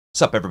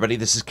Sup everybody,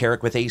 this is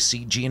Karak with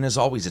ACG, and as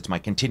always, it's my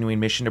continuing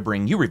mission to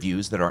bring you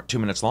reviews that aren't 2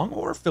 minutes long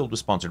or filled with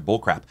sponsored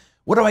bullcrap.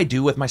 What do I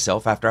do with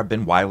myself after I've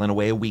been whiling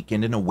away a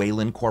weekend in a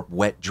Wayland Corp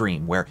wet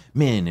dream, where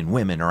men and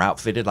women are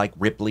outfitted like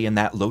Ripley in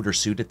that loader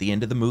suit at the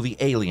end of the movie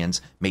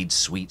Aliens, made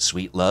sweet,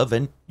 sweet love,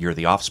 and you're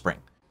the offspring?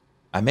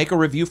 I make a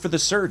review for The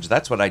Surge,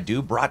 that's what I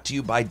do, brought to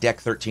you by Deck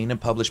 13 and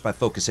published by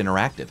Focus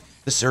Interactive.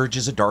 The Surge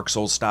is a Dark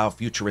Souls-style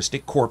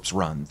futuristic corpse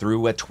run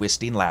through a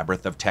twisting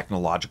labyrinth of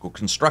technological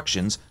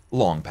constructions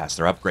long past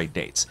their upgrade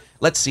dates.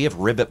 Let's see if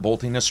rivet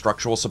bolting a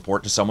structural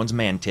support to someone's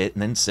man-tit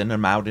and then send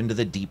them out into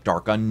the deep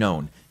dark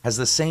unknown has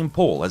the same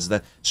pull as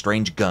the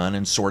strange gun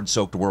and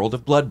sword-soaked world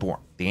of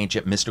Bloodborne, the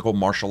ancient mystical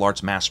martial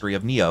arts mastery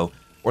of Nioh,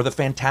 or the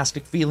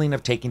fantastic feeling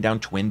of taking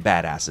down twin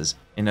badasses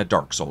in a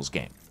Dark Souls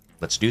game.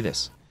 Let's do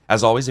this.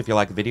 As always, if you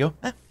like the video,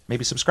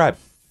 maybe subscribe.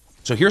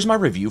 So here's my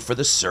review for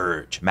The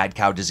Surge, Mad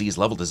Cow Disease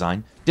level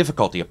design,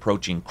 difficulty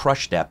approaching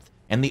crush depth,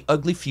 and the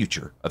ugly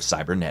future of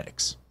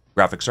cybernetics.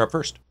 Graphics are up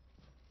first.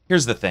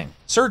 Here's the thing,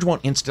 Surge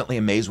won't instantly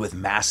amaze with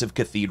massive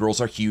cathedrals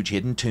or huge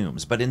hidden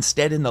tombs, but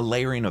instead in the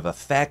layering of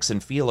effects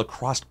and feel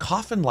across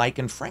coffin-like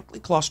and frankly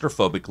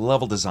claustrophobic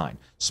level design,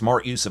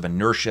 smart use of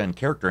inertia and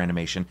character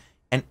animation,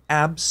 and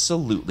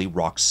absolutely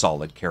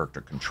rock-solid character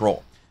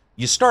control.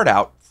 You start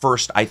out,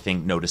 first, I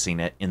think, noticing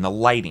it in the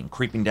lighting,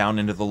 creeping down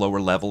into the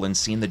lower level and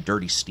seeing the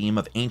dirty steam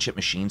of ancient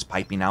machines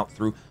piping out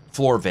through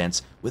floor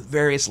vents, with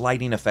various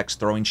lighting effects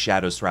throwing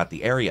shadows throughout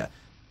the area.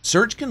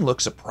 Surge can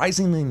look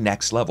surprisingly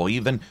next level,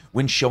 even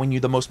when showing you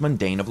the most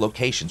mundane of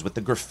locations, with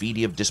the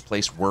graffiti of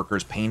displaced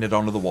workers painted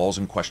onto the walls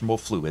and questionable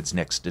fluids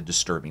next to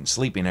disturbing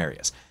sleeping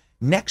areas.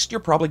 Next, you're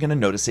probably going to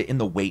notice it in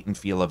the weight and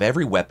feel of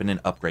every weapon and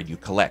upgrade you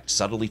collect,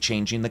 subtly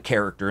changing the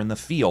character and the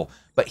feel.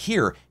 But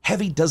here,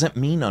 heavy doesn't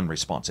mean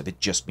unresponsive, it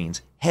just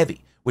means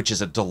heavy, which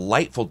is a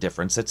delightful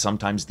difference that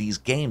sometimes these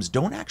games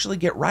don't actually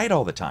get right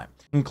all the time,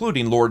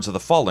 including Lords of the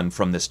Fallen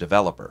from this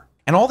developer.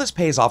 And all this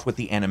pays off with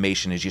the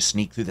animation as you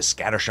sneak through the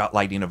scattershot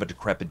lighting of a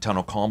decrepit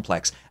tunnel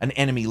complex. An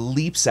enemy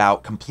leaps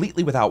out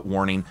completely without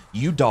warning,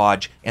 you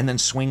dodge, and then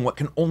swing what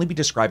can only be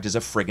described as a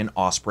friggin'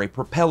 Osprey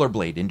propeller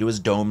blade into his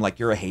dome like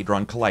you're a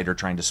Hadron Collider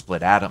trying to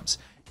split atoms.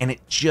 And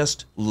it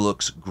just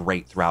looks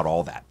great throughout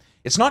all that.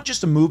 It's not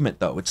just a movement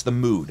though, it's the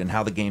mood and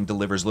how the game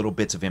delivers little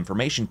bits of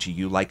information to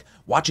you, like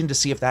watching to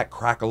see if that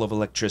crackle of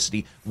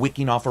electricity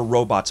wicking off a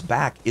robot's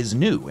back is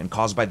new and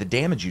caused by the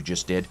damage you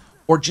just did,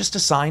 or just a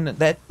sign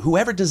that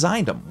whoever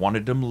designed them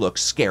wanted them to look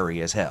scary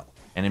as hell.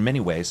 And in many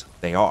ways,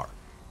 they are.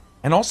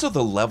 And also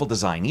the level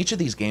design. Each of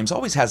these games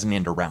always has an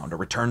end around, a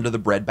return to the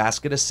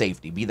breadbasket of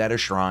safety, be that a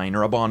shrine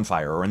or a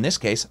bonfire, or in this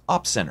case,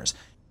 op centers.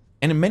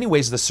 And in many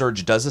ways, The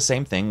Surge does the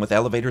same thing, with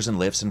elevators and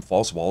lifts and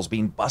false walls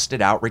being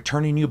busted out,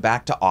 returning you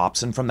back to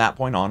ops, and from that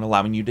point on,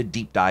 allowing you to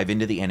deep dive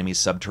into the enemy's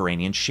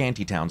subterranean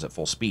shantytowns at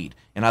full speed.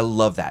 And I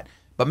love that.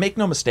 But make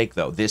no mistake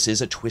though, this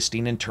is a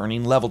twisting and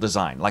turning level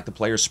design, like the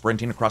player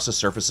sprinting across the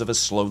surface of a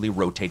slowly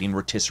rotating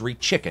rotisserie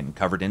chicken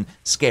covered in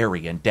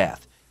scary and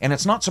death. And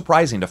it's not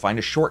surprising to find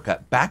a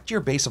shortcut back to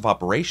your base of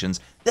operations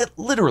that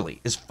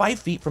literally is 5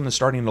 feet from the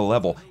starting of the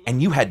level,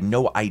 and you had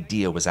no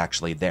idea was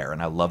actually there,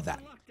 and I love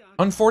that.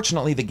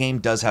 Unfortunately, the game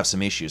does have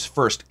some issues.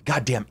 First,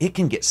 goddamn, it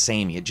can get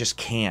samey, it just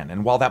can,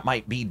 and while that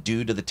might be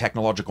due to the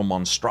technological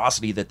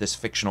monstrosity that this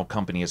fictional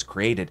company has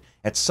created,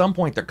 at some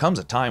point there comes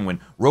a time when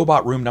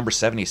Robot Room number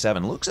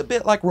 77 looks a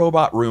bit like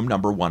Robot Room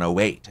number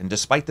 108, and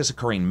despite this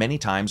occurring many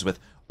times with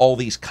all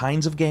these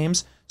kinds of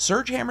games,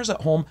 Surge hammers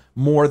at home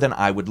more than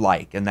I would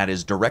like, and that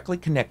is directly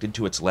connected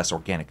to its less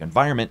organic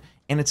environment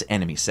and its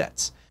enemy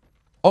sets.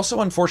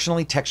 Also,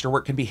 unfortunately, texture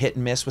work can be hit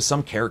and miss with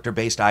some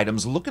character-based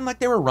items looking like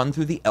they were run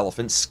through the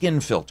elephant's skin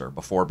filter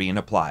before being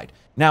applied.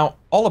 Now,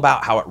 all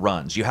about how it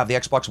runs. You have the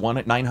Xbox One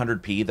at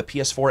 900p, the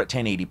PS4 at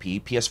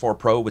 1080p, PS4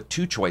 Pro with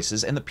 2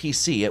 choices, and the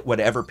PC at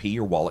whatever P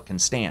your wallet can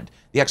stand.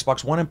 The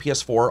Xbox One and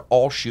PS4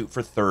 all shoot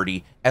for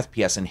 30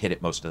 FPS and hit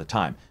it most of the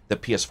time. The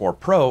PS4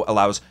 Pro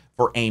allows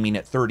for aiming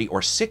at 30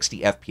 or 60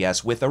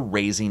 FPS with a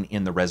raising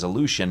in the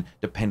resolution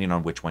depending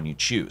on which one you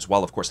choose,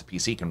 while of course the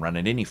PC can run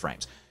at any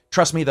frames.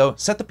 Trust me though,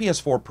 set the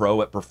PS4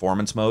 Pro at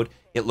performance mode,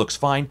 it looks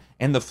fine,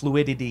 and the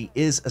fluidity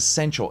is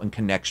essential in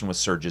connection with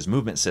Surge's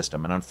movement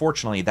system, and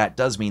unfortunately that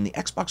does mean the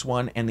Xbox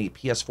One and the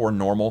PS4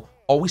 normal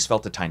always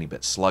felt a tiny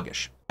bit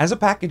sluggish. As a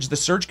package, the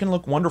Surge can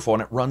look wonderful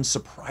and it runs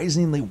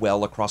surprisingly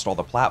well across all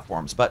the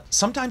platforms, but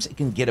sometimes it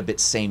can get a bit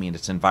samey in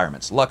its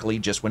environments. Luckily,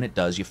 just when it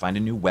does, you find a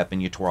new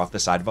weapon you tore off the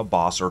side of a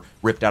boss or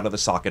ripped out of the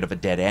socket of a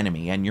dead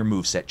enemy, and your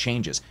moveset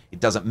changes. It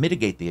doesn't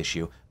mitigate the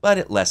issue, but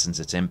it lessens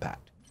its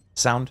impact.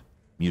 Sound,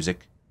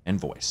 music, and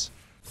voice.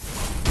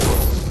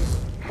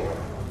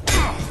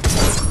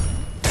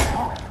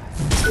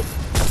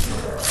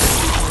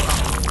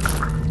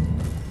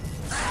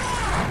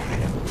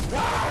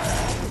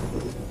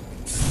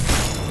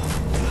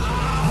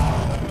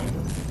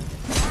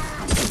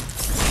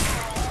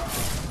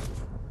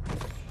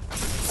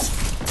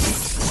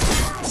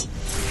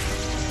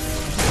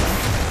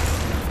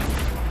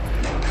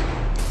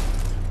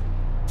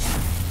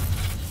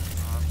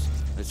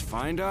 Let's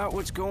find out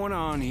what's going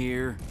on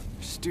here.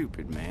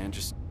 Stupid, man.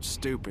 Just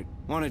stupid.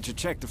 Wanted to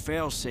check the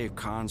failsafe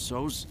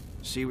consoles,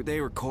 see what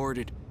they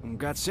recorded, and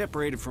got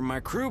separated from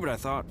my crew, but I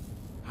thought,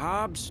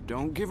 Hobbs,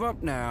 don't give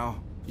up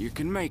now. You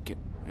can make it.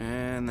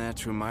 And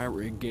that's when my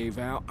rig gave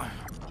out.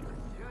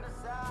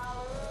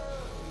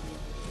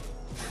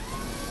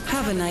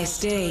 Have a nice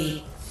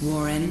day,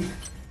 Warren.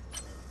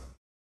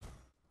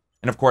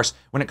 And of course,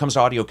 when it comes to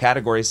audio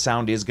categories,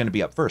 sound is going to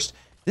be up first.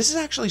 This is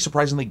actually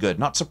surprisingly good.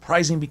 Not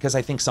surprising because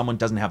I think someone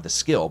doesn't have the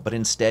skill, but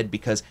instead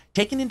because,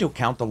 taking into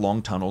account the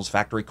long tunnels,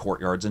 factory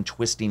courtyards, and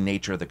twisting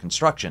nature of the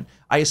construction,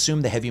 I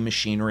assume the heavy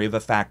machinery of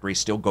a factory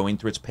still going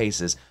through its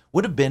paces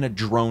would have been a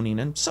droning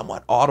and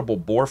somewhat audible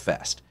bore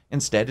fest.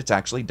 Instead, it's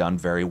actually done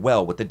very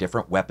well, with the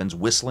different weapons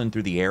whistling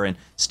through the air and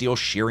steel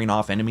shearing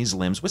off enemies'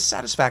 limbs with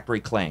satisfactory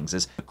clangs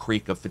as the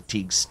creak of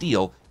fatigued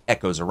steel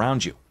echoes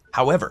around you.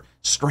 However,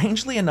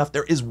 strangely enough,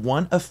 there is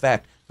one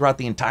effect throughout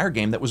the entire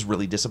game that was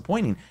really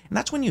disappointing, and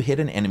that's when you hit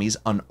an enemy's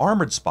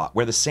unarmored spot,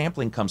 where the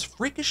sampling comes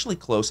freakishly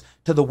close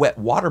to the wet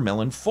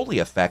watermelon Foley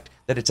effect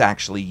that it's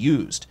actually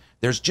used.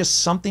 There's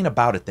just something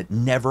about it that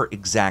never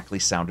exactly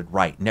sounded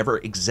right, never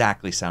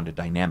exactly sounded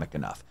dynamic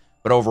enough.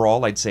 But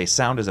overall, I'd say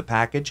sound as a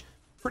package,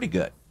 pretty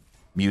good.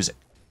 Music.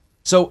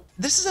 So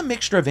this is a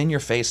mixture of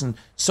in-your-face and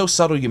so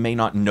subtle you may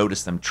not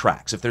notice them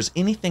tracks. If there's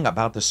anything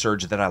about the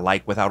Surge that I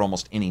like without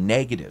almost any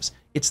negatives,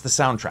 it's the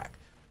soundtrack.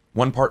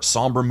 One part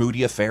somber,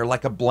 moody affair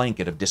like a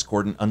blanket of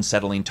discordant,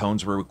 unsettling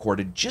tones were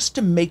recorded just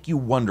to make you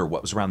wonder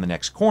what was around the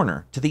next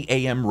corner, to the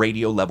AM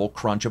radio level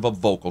crunch of a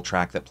vocal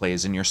track that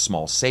plays in your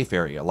small safe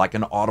area like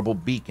an audible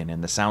beacon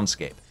in the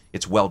soundscape.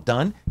 It's well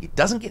done, it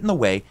doesn't get in the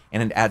way,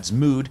 and it adds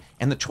mood,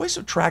 and the choice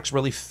of tracks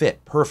really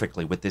fit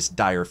perfectly with this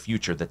dire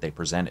future that they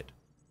presented.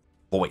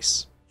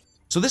 Voice.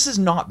 So this is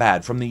not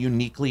bad, from the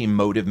uniquely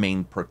emotive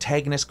main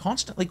protagonist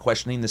constantly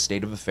questioning the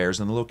state of affairs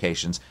in the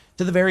locations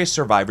to the various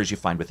survivors you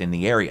find within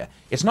the area.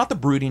 It's not the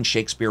brooding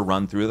Shakespeare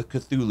run through the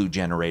Cthulhu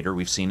generator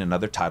we've seen in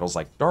other titles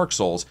like Dark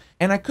Souls,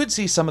 and I could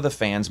see some of the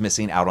fans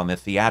missing out on the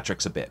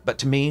theatrics a bit, but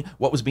to me,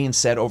 what was being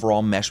said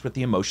overall meshed with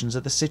the emotions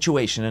of the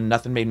situation, and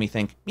nothing made me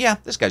think, yeah,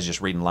 this guy's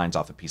just reading lines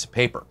off a piece of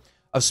paper.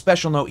 Of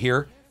special note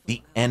here,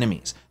 the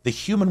enemies, the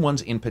human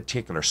ones in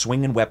particular,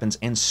 swinging weapons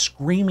and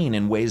screaming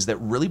in ways that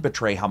really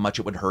betray how much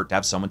it would hurt to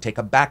have someone take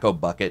a backhoe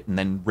bucket and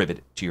then rivet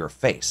it to your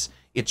face.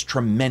 It's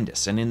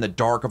tremendous, and in the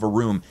dark of a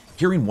room,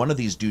 hearing one of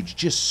these dudes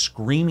just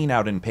screaming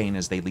out in pain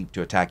as they leap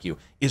to attack you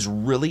is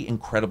really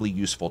incredibly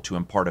useful to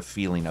impart a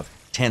feeling of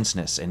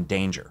tenseness and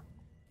danger.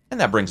 And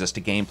that brings us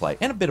to gameplay,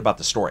 and a bit about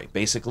the story.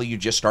 Basically, you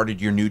just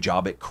started your new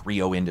job at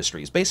Creo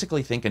Industries.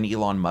 Basically, think an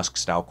Elon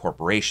Musk-style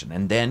corporation.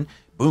 And then,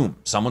 boom,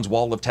 someone's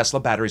wall of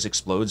Tesla batteries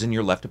explodes, and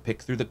you're left to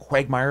pick through the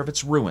quagmire of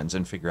its ruins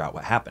and figure out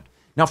what happened.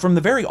 Now, from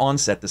the very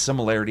onset, the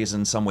similarities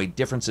and in some way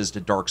differences to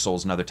Dark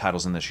Souls and other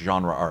titles in this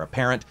genre are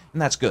apparent,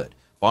 and that's good.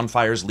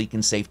 Bonfires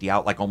leaking safety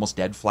out like almost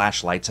dead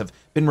flashlights have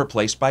been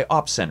replaced by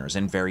ops centers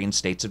in varying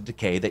states of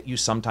decay that you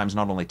sometimes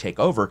not only take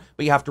over,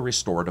 but you have to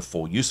restore to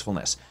full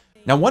usefulness.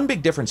 Now, one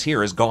big difference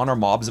here is gone are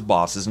mobs of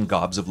bosses and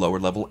gobs of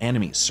lower-level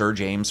enemies.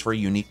 Surge aims for a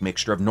unique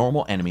mixture of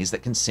normal enemies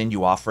that can send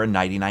you off for a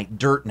nighty-night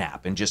dirt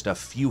nap in just a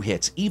few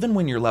hits, even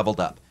when you're leveled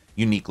up.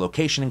 Unique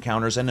location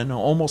encounters and an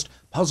almost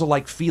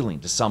puzzle-like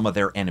feeling to some of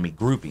their enemy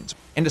groupings.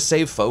 And to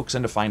save folks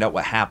and to find out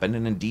what happened,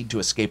 and indeed to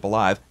escape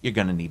alive, you're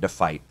going to need to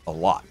fight a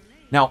lot.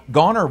 Now,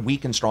 gone are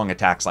weak and strong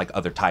attacks like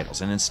other titles,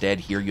 and instead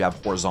here you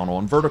have horizontal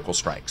and vertical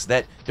strikes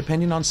that,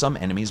 depending on some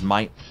enemies,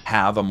 might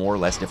have a more or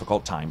less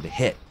difficult time to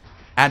hit.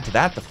 Add to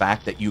that the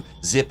fact that you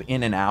zip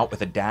in and out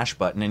with a dash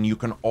button, and you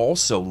can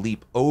also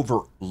leap over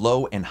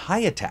low and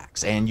high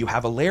attacks, and you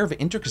have a layer of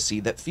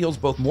intricacy that feels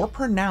both more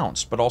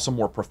pronounced but also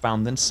more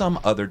profound than some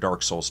other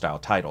Dark Souls style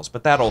titles,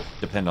 but that'll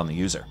depend on the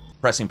user.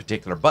 Pressing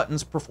particular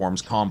buttons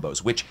performs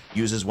combos, which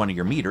uses one of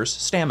your meters,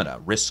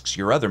 stamina, risks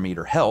your other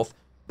meter, health,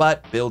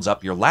 but builds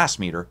up your last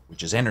meter,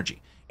 which is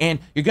energy. And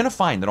you're going to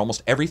find that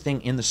almost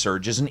everything in the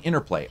Surge is an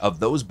interplay of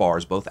those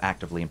bars both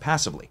actively and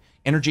passively.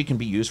 Energy can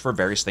be used for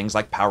various things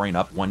like powering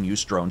up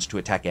one-use drones to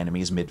attack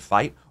enemies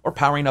mid-fight, or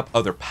powering up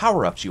other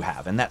power-ups you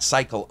have, and that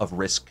cycle of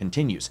risk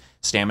continues.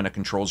 Stamina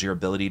controls your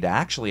ability to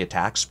actually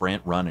attack,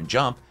 sprint, run, and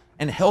jump,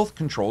 and health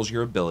controls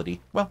your ability,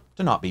 well,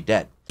 to not be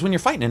dead. So when you're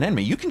fighting an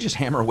enemy, you can just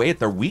hammer away at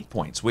their weak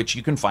points, which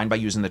you can find by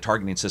using the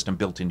targeting system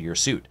built into your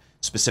suit.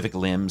 Specific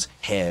limbs,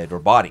 head, or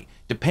body,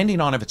 depending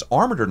on if it's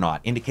armored or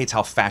not, indicates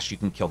how fast you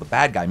can kill the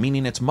bad guy,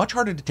 meaning it's much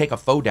harder to take a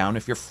foe down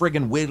if you're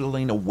friggin'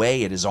 whittling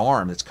away at his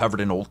arm that's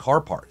covered in old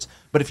car parts.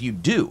 But if you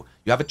do,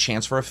 you have a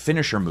chance for a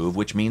finisher move,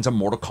 which means a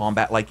Mortal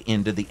Kombat-like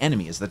end to the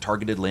enemy as the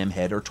targeted limb,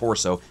 head, or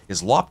torso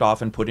is lopped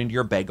off and put into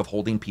your bag of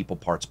holding people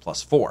parts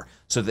 +4,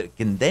 so that it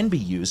can then be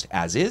used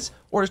as is,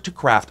 or to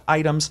craft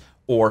items,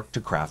 or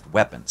to craft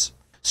weapons.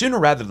 Sooner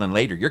rather than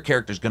later, your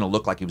character's going to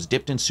look like he was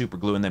dipped in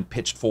superglue and then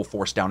pitched full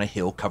force down a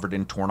hill covered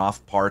in torn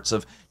off parts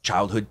of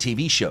childhood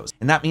TV shows.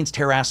 And that means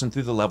tear-assing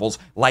through the levels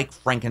like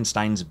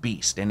Frankenstein's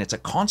beast, and it's a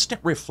constant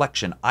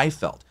reflection, I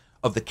felt,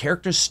 of the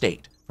character's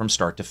state from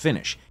start to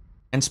finish.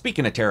 And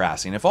speaking of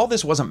terracing, if all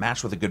this wasn't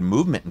matched with a good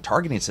movement and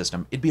targeting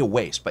system, it'd be a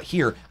waste. But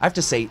here, I have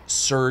to say,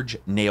 Surge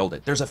nailed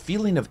it. There's a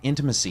feeling of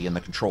intimacy in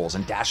the controls,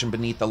 and dashing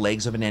beneath the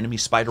legs of an enemy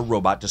spider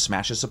robot to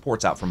smash his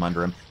supports out from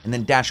under him, and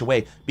then dash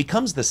away,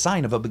 becomes the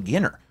sign of a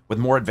beginner. With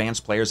more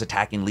advanced players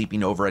attacking,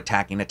 leaping over,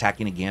 attacking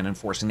again, and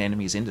forcing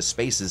enemies into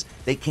spaces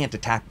they can't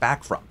attack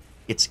back from.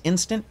 It's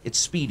instant, it's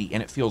speedy,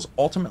 and it feels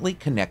ultimately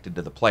connected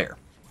to the player.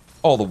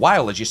 All the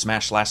while, as you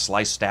smash, slash,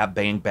 slice, stab,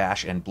 bang,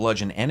 bash, and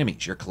bludgeon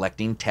enemies, you're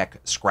collecting tech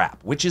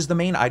scrap, which is the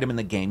main item in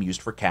the game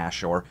used for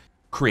cash or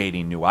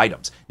creating new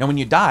items. Now, when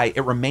you die,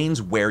 it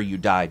remains where you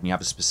died, and you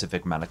have a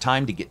specific amount of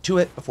time to get to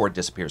it before it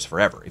disappears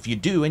forever. If you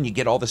do, and you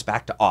get all this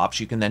back to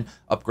ops, you can then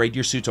upgrade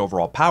your suit's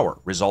overall power,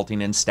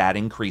 resulting in stat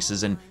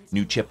increases and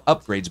new chip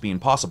upgrades being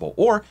possible,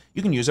 or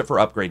you can use it for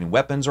upgrading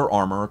weapons or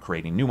armor or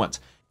creating new ones.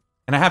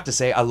 And I have to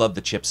say, I love the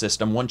chip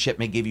system. One chip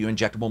may give you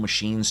injectable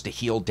machines to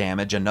heal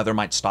damage, another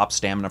might stop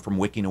stamina from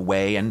wicking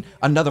away, and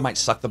another might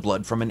suck the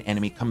blood from an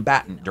enemy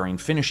combatant during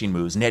finishing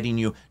moves, netting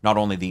you not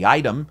only the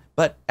item,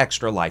 but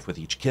extra life with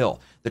each kill.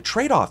 The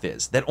trade-off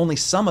is that only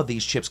some of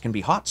these chips can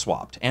be hot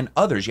swapped, and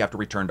others you have to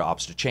return to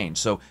ops to change.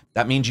 So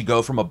that means you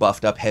go from a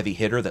buffed up heavy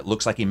hitter that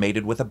looks like he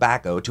mated with a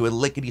backhoe to a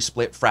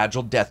lickety-split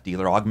fragile death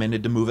dealer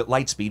augmented to move at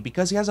light speed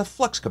because he has a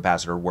flux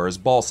capacitor where his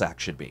ball sack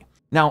should be.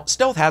 Now,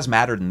 stealth has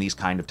mattered in these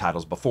kind of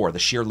titles before. The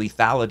sheer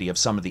lethality of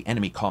some of the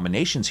enemy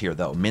combinations here,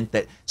 though, meant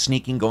that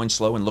sneaking, going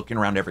slow, and looking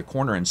around every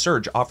corner in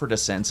Surge offered a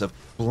sense of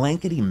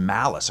blankety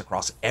malice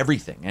across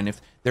everything. And if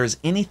there's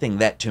anything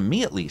that, to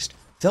me at least,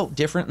 felt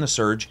different in the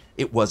Surge,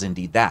 it was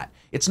indeed that.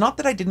 It's not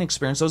that I didn't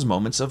experience those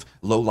moments of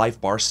low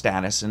life bar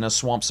status in a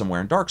swamp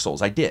somewhere in Dark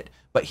Souls, I did.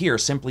 But here,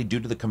 simply due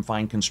to the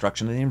confined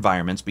construction of the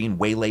environments, being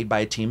waylaid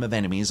by a team of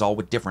enemies all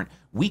with different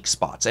weak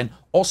spots, and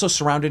also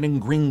surrounded in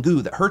green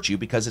goo that hurt you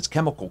because its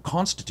chemical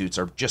constitutes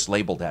are just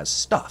labeled as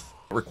stuff.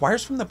 It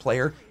requires from the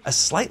player a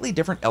slightly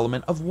different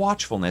element of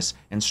watchfulness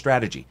and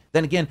strategy.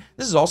 Then again,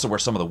 this is also where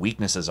some of the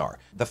weaknesses are.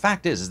 The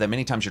fact is that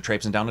many times you're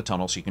traipsing down a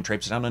tunnel, so you can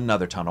traipse down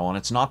another tunnel, and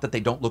it's not that they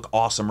don't look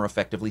awesome or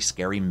effectively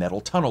scary metal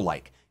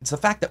tunnel-like. It's the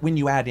fact that when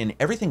you add in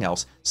everything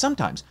else,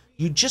 sometimes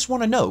you just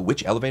want to know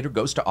which elevator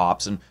goes to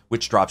ops and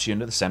which drops you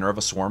into the center of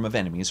a swarm of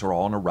enemies who are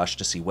all in a rush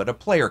to see what a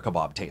player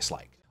kebab tastes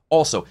like.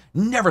 Also,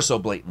 never so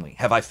blatantly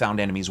have I found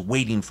enemies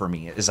waiting for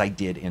me as I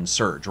did in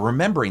Surge,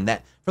 remembering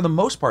that, for the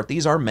most part,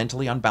 these are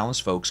mentally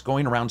unbalanced folks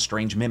going around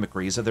strange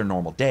mimicries of their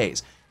normal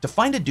days. To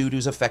find a dude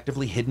who's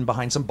effectively hidden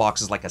behind some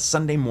boxes like a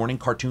Sunday morning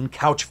cartoon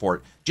couch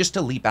fort just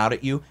to leap out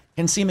at you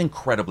can seem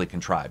incredibly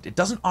contrived. It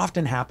doesn't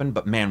often happen,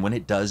 but man, when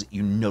it does,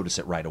 you notice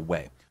it right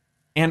away.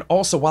 And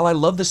also, while I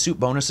love the suit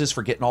bonuses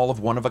for getting all of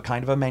one of a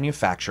kind of a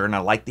manufacturer, and I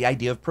like the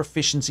idea of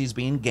proficiencies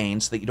being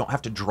gained so that you don't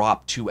have to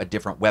drop to a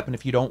different weapon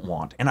if you don't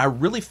want, and I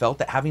really felt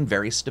that having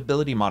various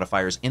stability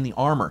modifiers in the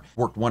armor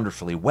worked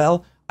wonderfully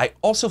well, I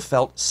also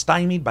felt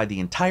stymied by the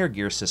entire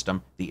gear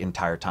system the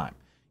entire time.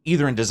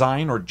 Either in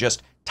design or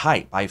just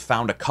type, I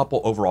found a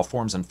couple overall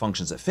forms and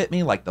functions that fit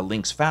me, like the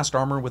Link's fast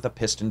armor with a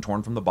piston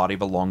torn from the body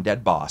of a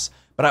long-dead boss,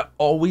 but I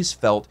always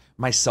felt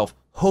myself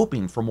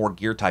hoping for more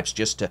gear types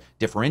just to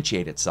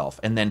differentiate itself,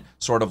 and then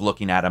sort of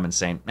looking at them and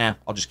saying,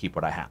 I'll just keep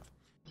what I have.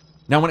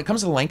 Now, when it comes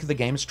to the length of the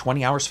game, it's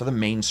 20 hours for the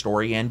main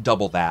story and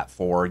double that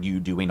for you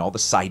doing all the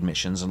side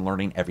missions and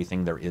learning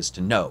everything there is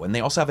to know, and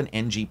they also have an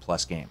NG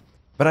Plus game.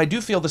 But I do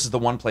feel this is the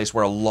one place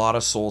where a lot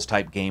of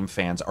Souls-type game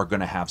fans are going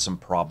to have some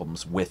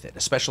problems with it,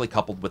 especially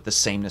coupled with the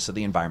sameness of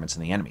the environments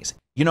and the enemies.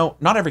 You know,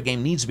 not every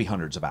game needs to be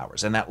hundreds of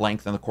hours, and that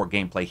length and the core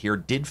gameplay here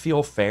did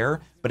feel fair,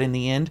 but in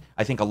the end,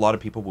 I think a lot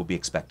of people will be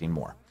expecting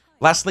more.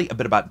 Lastly, a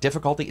bit about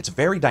difficulty. It's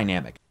very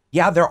dynamic.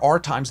 Yeah, there are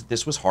times that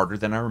this was harder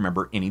than I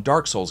remember any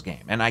Dark Souls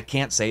game, and I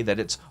can't say that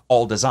it's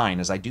all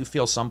design, as I do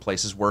feel some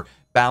places were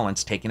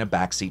balance taking a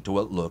backseat to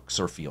what looks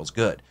or feels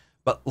good.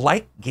 But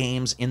like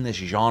games in this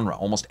genre,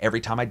 almost every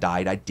time I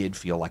died, I did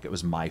feel like it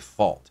was my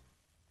fault.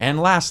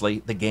 And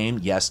lastly, the game,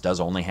 yes, does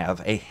only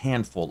have a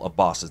handful of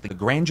bosses. The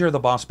grandeur of the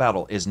boss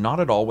battle is not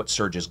at all what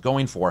Surge is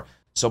going for,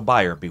 so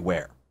buyer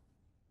beware.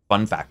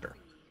 Fun factor.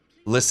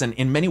 Listen,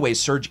 in many ways,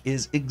 Surge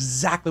is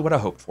exactly what I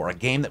hoped for, a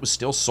game that was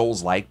still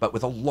Souls-like, but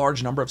with a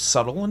large number of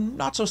subtle and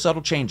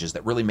not-so-subtle changes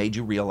that really made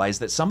you realize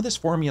that some of this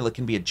formula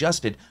can be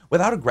adjusted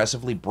without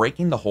aggressively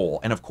breaking the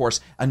whole, and of course,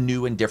 a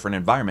new and different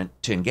environment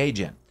to engage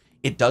in.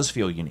 It does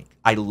feel unique.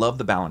 I love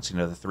the balancing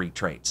of the three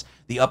traits,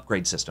 the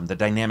upgrade system, the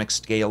dynamic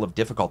scale of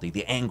difficulty,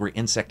 the angry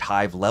insect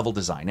hive level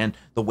design, and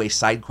the way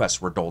side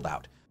quests were doled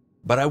out.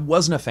 But I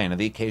wasn't a fan of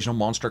the occasional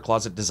monster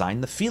closet design,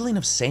 the feeling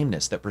of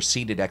sameness that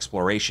preceded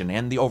exploration,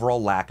 and the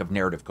overall lack of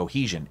narrative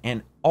cohesion,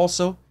 and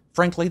also,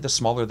 frankly, the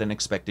smaller than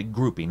expected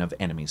grouping of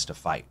enemies to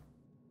fight.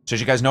 So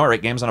as you guys know, I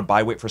rate games on a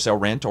buy, wait for sale,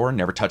 rent, or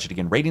never touch it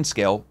again rating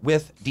scale,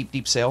 with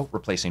deep sale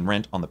replacing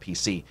rent on the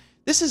PC.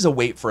 This is a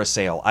wait for a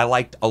sale. I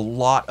liked a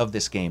lot of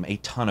this game, a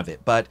ton of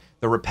it, but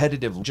the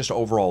repetitive, just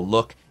overall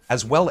look,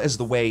 as well as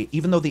the way,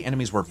 even though the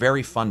enemies were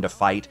very fun to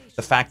fight,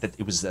 the fact that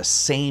it was the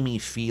samey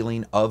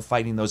feeling of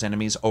fighting those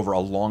enemies over a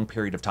long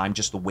period of time,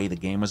 just the way the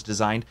game was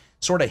designed,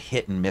 sort of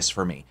hit and miss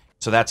for me.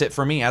 So that's it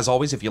for me. As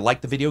always, if you like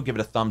the video, give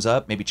it a thumbs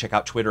up. Maybe check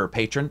out Twitter or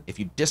Patreon. If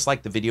you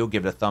dislike the video,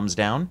 give it a thumbs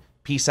down.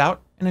 Peace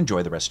out, and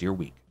enjoy the rest of your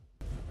week.